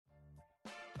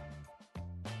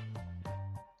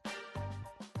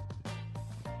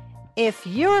If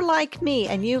you're like me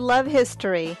and you love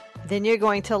history, then you're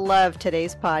going to love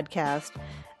today's podcast.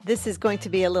 This is going to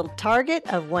be a little target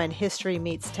of when history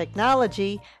meets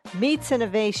technology, meets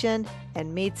innovation,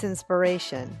 and meets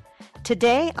inspiration.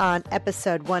 Today on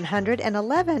episode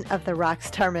 111 of the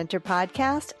Rockstar Mentor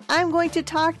podcast, I'm going to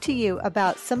talk to you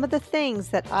about some of the things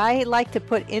that I like to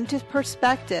put into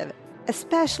perspective,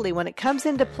 especially when it comes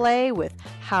into play with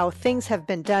how things have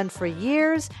been done for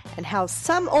years and how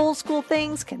some old school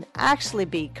things can actually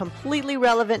be completely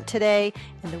relevant today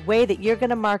in the way that you're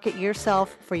going to market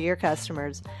yourself for your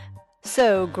customers.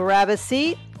 So grab a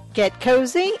seat, get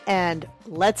cozy, and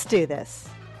let's do this.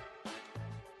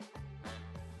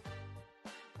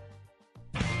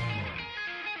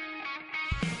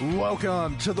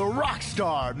 Welcome to the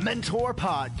Rockstar Mentor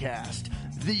Podcast,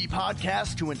 the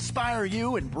podcast to inspire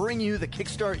you and bring you the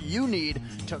kickstart you need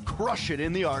to crush it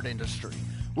in the art industry.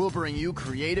 We'll bring you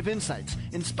creative insights,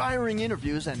 inspiring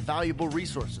interviews, and valuable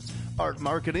resources, art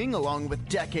marketing, along with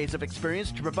decades of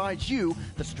experience to provide you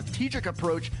the strategic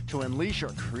approach to unleash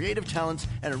your creative talents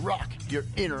and rock your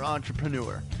inner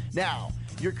entrepreneur. Now,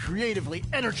 your creatively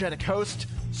energetic host,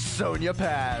 Sonia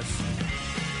Paz.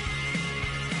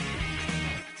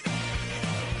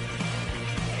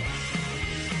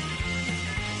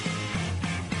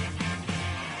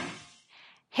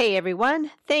 Hey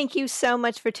everyone, thank you so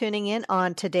much for tuning in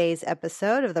on today's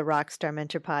episode of the Rockstar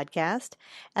Mentor Podcast.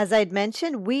 As I'd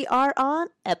mentioned, we are on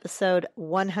episode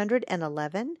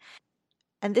 111,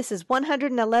 and this is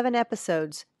 111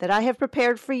 episodes that I have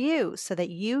prepared for you so that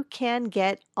you can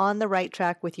get on the right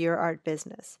track with your art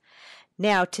business.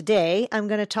 Now, today, I'm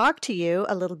going to talk to you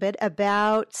a little bit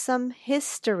about some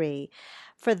history.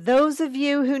 For those of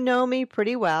you who know me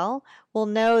pretty well, will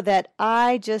know that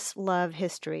I just love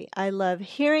history. I love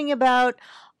hearing about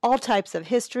all types of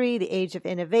history, the age of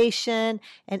innovation,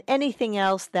 and anything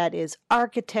else that is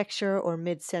architecture or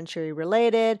mid-century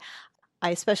related.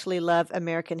 I especially love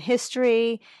American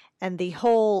history and the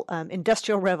whole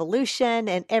Industrial Revolution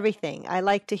and everything. I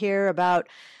love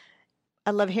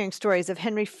hearing stories of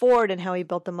Henry Ford and how he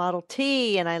built the Model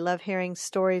T, and I love hearing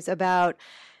stories about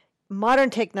modern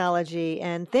technology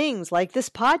and things like this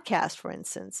podcast, for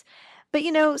instance. But,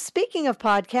 speaking of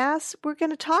podcasts, we're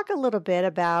going to talk a little bit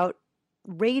about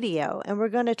radio, and we're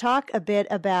going to talk a bit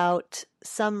about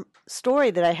some story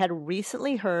that I had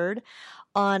recently heard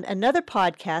on another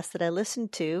podcast that I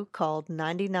listened to called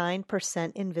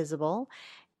 99% Invisible.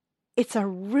 It's a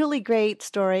really great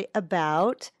story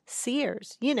about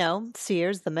Sears.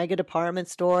 Sears, the mega department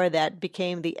store that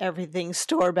became the everything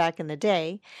store back in the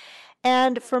day.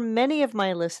 And for many of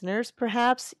my listeners,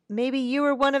 perhaps maybe you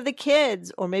were one of the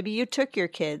kids, or maybe you took your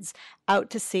kids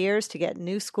out to Sears to get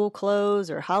new school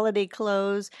clothes or holiday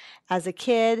clothes as a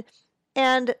kid.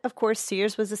 And of course,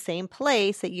 Sears was the same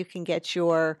place that you can get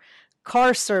your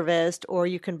car serviced, or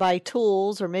you can buy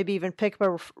tools, or maybe even pick up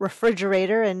a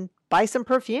refrigerator and buy some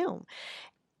perfume.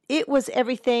 It was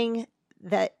everything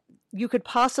that you could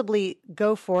possibly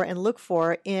go for and look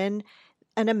for in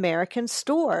an American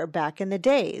store back in the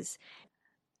days.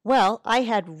 Well, I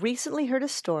had recently heard a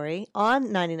story on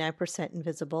 99%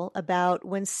 Invisible about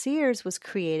when Sears was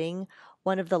creating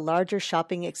one of the larger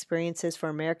shopping experiences for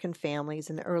American families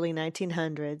in the early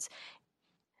 1900s.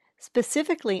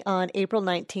 Specifically on April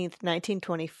 19th,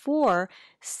 1924,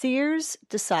 Sears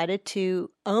decided to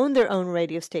own their own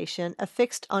radio station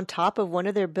affixed on top of one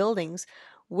of their buildings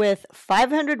with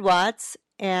 500 watts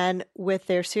and with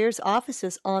their Sears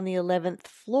offices on the 11th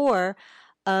floor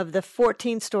of the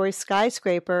 14-story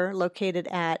skyscraper located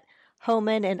at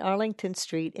Homan and Arlington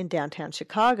Street in downtown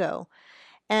Chicago.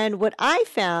 And what I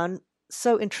found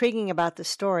so intriguing about the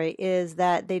story is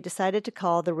that they decided to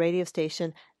call the radio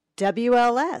station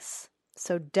WLS.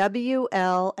 So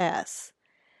WLS.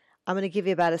 I'm going to give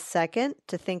you about a second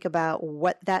to think about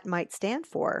what that might stand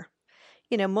for.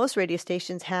 Most radio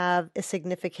stations have a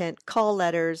significant call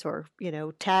letters or,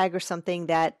 tag or something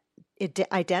that it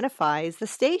identifies the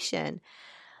station.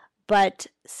 But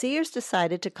Sears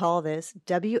decided to call this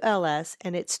WLS,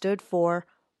 and it stood for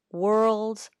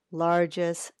World's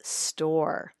Largest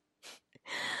Store.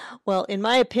 Well, in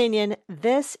my opinion,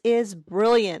 this is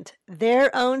brilliant. Their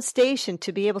own station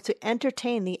to be able to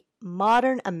entertain the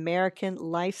modern American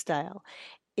lifestyle.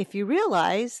 If you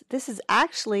realize this is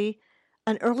actually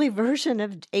an early version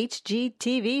of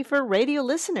HGTV for radio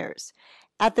listeners.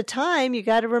 At the time, you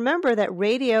got to remember that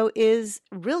radio is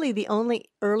really the only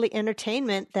early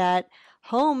entertainment that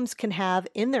homes can have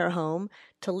in their home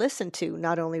to listen to,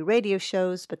 not only radio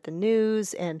shows, but the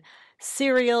news and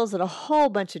serials and a whole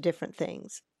bunch of different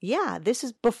things. Yeah, this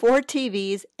is before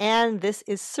TVs, and this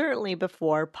is certainly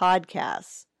before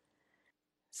podcasts.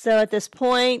 So at this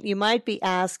point, you might be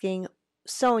asking,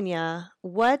 Sonia,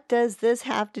 what does this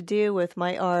have to do with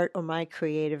my art or my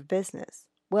creative business?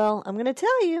 Well, I'm going to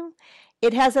tell you,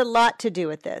 it has a lot to do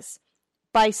with this.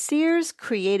 By Sears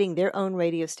creating their own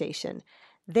radio station,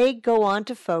 they go on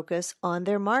to focus on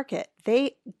their market.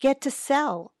 They get to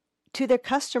sell to their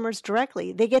customers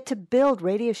directly. They get to build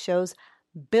radio shows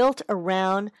built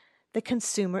around the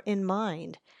consumer in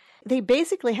mind. They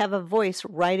basically have a voice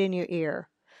right in your ear.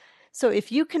 So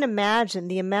if you can imagine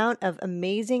the amount of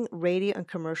amazing radio and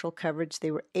commercial coverage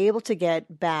they were able to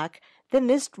get back, then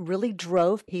this really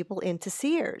drove people into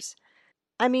Sears.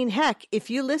 I mean, heck, if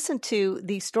you listen to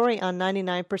the story on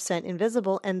 99%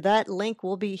 Invisible, and that link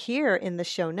will be here in the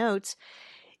show notes,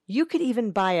 you could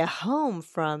even buy a home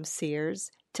from Sears,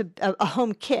 to a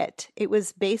home kit. It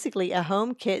was basically a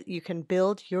home kit. You can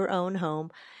build your own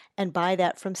home and buy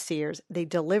that from Sears. They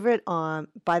deliver it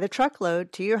by the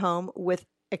truckload to your home with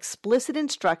explicit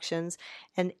instructions,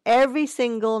 and every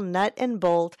single nut and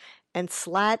bolt and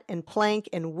slat and plank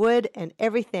and wood and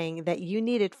everything that you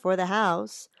needed for the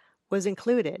house was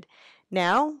included.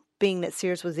 Now, being that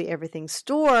Sears was the everything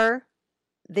store,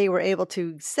 they were able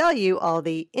to sell you all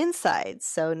the insides.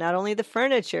 So not only the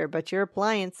furniture, but your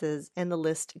appliances, and the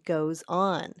list goes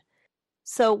on.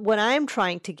 So what I'm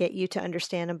trying to get you to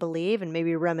understand and believe and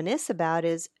maybe reminisce about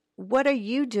is, what are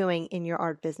you doing in your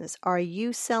art business? Are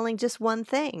you selling just one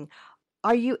thing?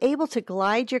 Are you able to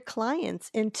glide your clients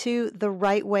into the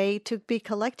right way to be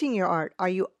collecting your art? Are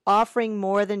you offering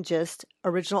more than just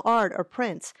original art or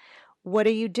prints? What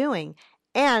are you doing?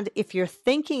 And if you're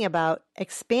thinking about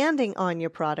expanding on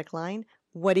your product line,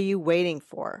 what are you waiting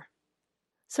for?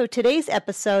 So today's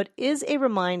episode is a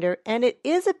reminder, and it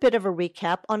is a bit of a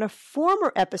recap on a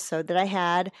former episode that I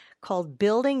had called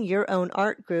Building Your Own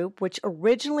Art Group, which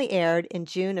originally aired in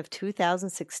June of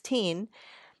 2016.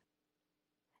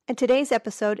 And today's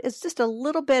episode is just a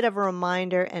little bit of a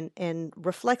reminder and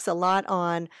reflects a lot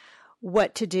on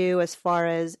what to do as far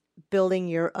as building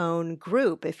your own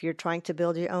group. If you're trying to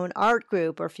build your own art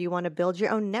group, or if you want to build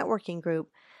your own networking group,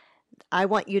 I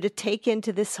want you to take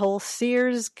into this whole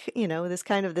Sears,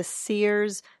 this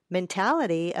Sears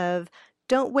mentality of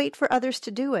don't wait for others to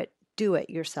do it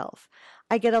yourself.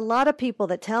 I get a lot of people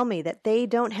that tell me that they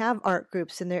don't have art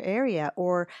groups in their area,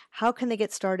 or how can they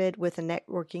get started with a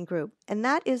networking group? And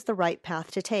that is the right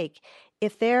path to take.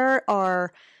 If there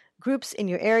are groups in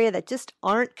your area that just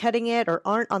aren't cutting it or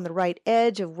aren't on the right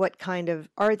edge of what kind of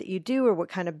art that you do or what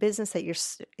kind of business that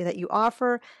you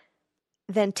offer,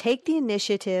 then take the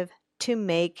initiative to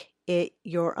make it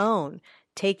your own.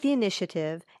 Take the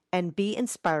initiative and be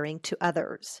inspiring to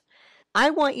others.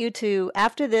 I want you to,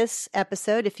 after this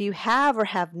episode, if you have or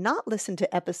have not listened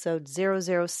to episode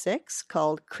 006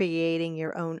 called Creating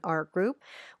Your Own Art Group,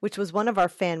 which was one of our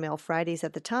Fan Mail Fridays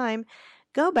at the time,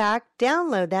 go back,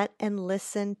 download that, and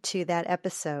listen to that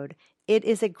episode. It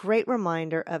is a great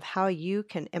reminder of how you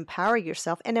can empower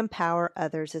yourself and empower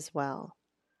others as well.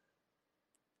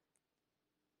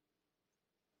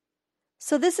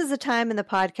 So this is a time in the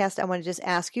podcast I want to just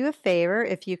ask you a favor.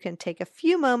 If you can take a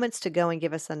few moments to go and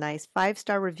give us a nice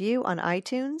 5-star review on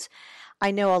iTunes. I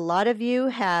know a lot of you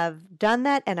have done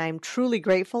that, and I'm truly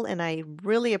grateful, and I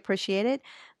really appreciate it.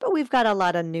 But we've got a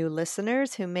lot of new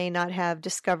listeners who may not have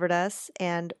discovered us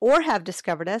or have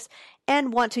discovered us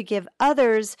and want to give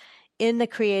others in the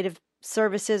creative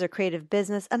services or creative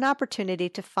business an opportunity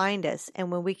to find us.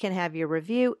 And when we can have your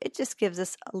review, it just gives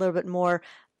us a little bit more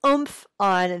oomph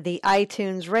on the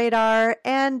iTunes radar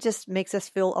and just makes us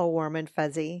feel all warm and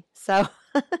fuzzy. So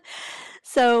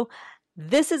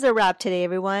this is a wrap today,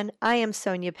 everyone. I am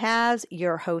Sonia Paz,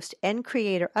 your host and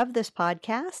creator of this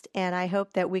podcast, and I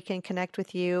hope that we can connect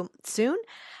with you soon.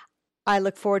 I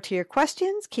look forward to your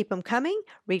questions. Keep them coming.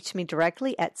 Reach me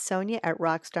directly at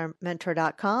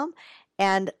sonia@rockstarmentor.com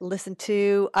and listen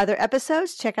to other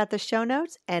episodes. Check out the show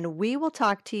notes, and we will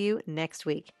talk to you next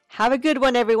week. Have a good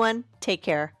one, everyone. Take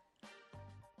care.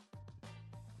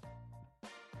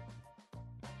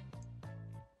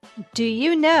 Do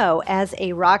you know, as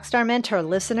a Rockstar Mentor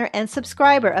listener and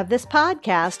subscriber of this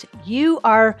podcast, you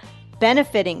are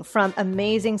benefiting from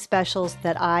amazing specials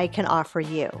that I can offer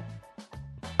you.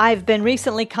 I've been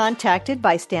recently contacted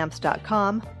by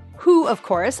Stamps.com, who, of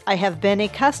course, I have been a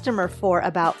customer for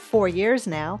about 4 years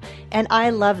now, and I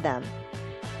love them.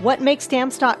 What makes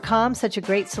Stamps.com such a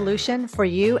great solution for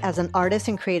you as an artist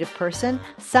and creative person,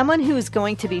 someone who is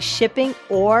going to be shipping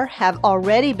or have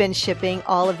already been shipping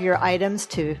all of your items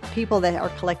to people that are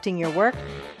collecting your work?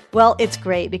 Well, it's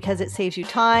great because it saves you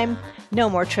time, No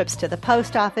more trips to the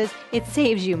post office. It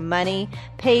saves you money.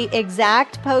 Pay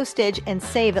exact postage and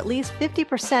save at least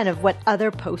 50% of what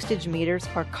other postage meters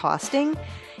are costing.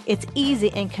 It's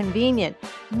easy and convenient.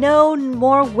 No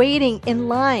more waiting in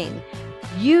line.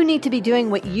 You need to be doing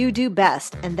what you do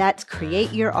best, and that's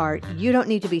create your art. You don't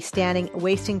need to be standing,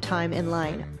 wasting time in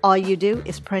line. All you do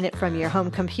is print it from your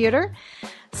home computer,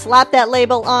 slap that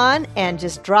label on, and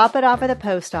just drop it off at the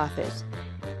post office.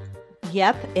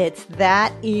 Yep, it's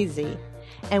that easy.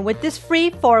 And with this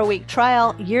free 4-week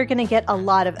trial, you're going to get a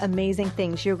lot of amazing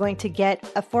things. You're going to get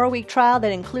a 4-week trial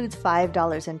that includes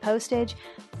 $5 in postage,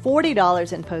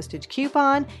 $40 in postage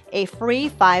coupon, a free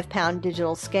 5-pound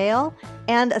digital scale,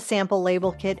 and a sample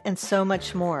label kit, and so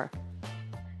much more.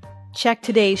 Check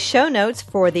today's show notes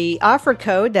for the offer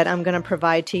code that I'm going to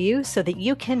provide to you so that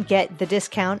you can get the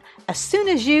discount as soon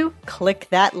as you click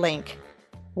that link.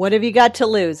 What have you got to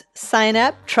lose? Sign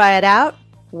up, try it out.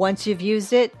 Once you've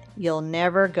used it, you'll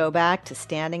never go back to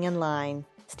standing in line.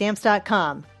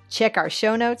 Stamps.com. Check our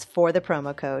show notes for the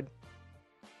promo code.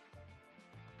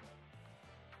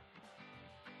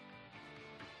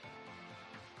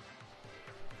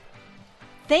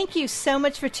 Thank you so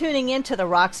much for tuning in to the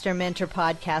Rockstar Mentor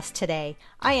podcast today.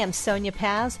 I am Sonia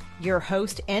Paz, your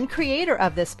host and creator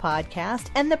of this podcast,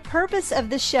 and the purpose of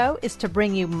this show is to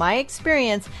bring you my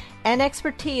experience and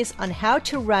expertise on how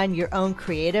to run your own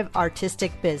creative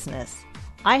artistic business.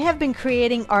 I have been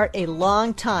creating art a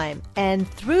long time, and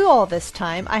through all this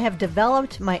time, I have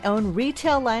developed my own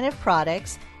retail line of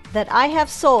products that I have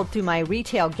sold through my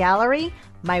retail gallery,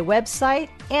 my website,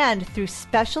 and through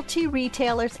specialty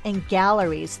retailers and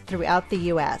galleries throughout the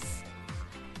U.S.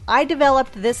 I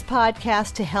developed this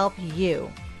podcast to help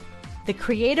you, the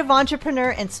creative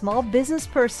entrepreneur and small business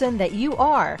person that you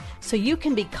are, so you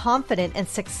can be confident and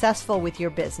successful with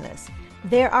your business.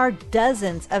 There are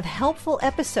dozens of helpful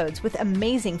episodes with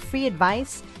amazing free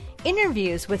advice,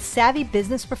 interviews with savvy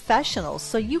business professionals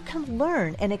so you can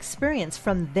learn and experience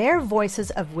from their voices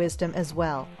of wisdom as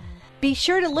well. Be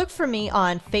sure to look for me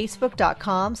on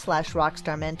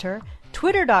Facebook.com/RockstarMentor,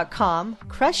 Twitter.com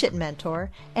CrushItMentor,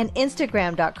 and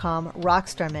Instagram.com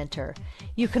RockstarMentor.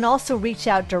 You can also reach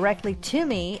out directly to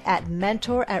me at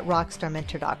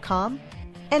mentor@rockstarmentor.com.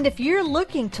 And if you're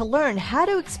looking to learn how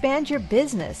to expand your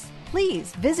business,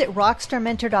 please visit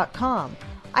rockstarmentor.com.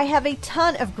 I have a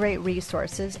ton of great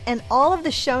resources, and all of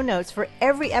the show notes for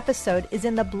every episode is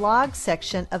in the blog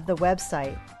section of the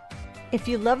website. If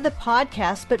you love the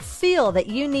podcast but feel that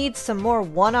you need some more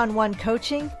one-on-one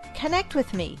coaching, connect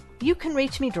with me. You can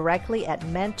reach me directly at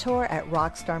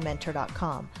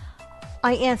mentor@rockstarmentor.com.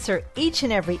 I answer each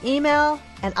and every email,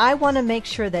 and I want to make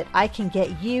sure that I can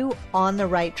get you on the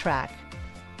right track.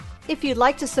 If you'd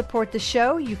like to support the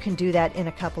show, you can do that in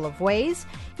a couple of ways.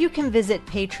 You can visit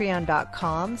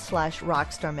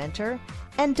patreon.com/rockstarmentor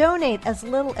and donate as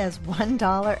little as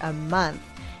 $1 a month.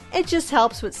 It just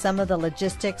helps with some of the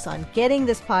logistics on getting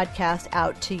this podcast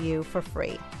out to you for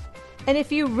free. And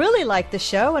if you really like the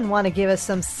show and want to give us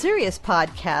some serious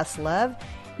podcast love,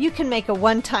 you can make a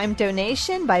one-time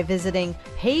donation by visiting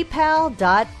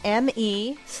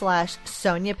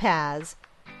paypal.me/Sonia Paz.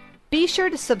 Be sure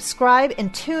to subscribe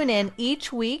and tune in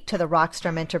each week to the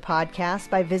Rockstar Mentor podcast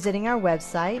by visiting our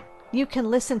website. You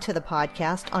can listen to the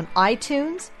podcast on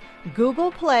iTunes,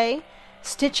 Google Play,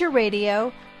 Stitcher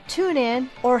Radio, TuneIn,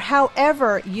 or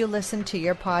however you listen to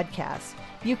your podcast.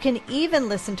 You can even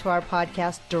listen to our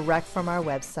podcast direct from our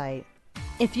website.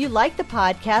 If you like the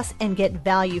podcast and get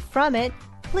value from it,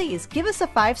 please give us a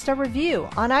 5-star review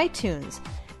on iTunes.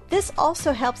 This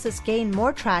also helps us gain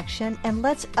more traction and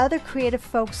lets other creative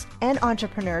folks and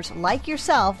entrepreneurs like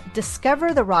yourself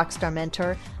discover the Rockstar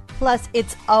Mentor. Plus,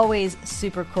 it's always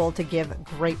super cool to give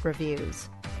great reviews.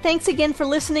 Thanks again for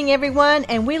listening, everyone,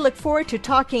 and we look forward to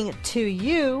talking to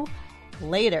you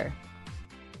later.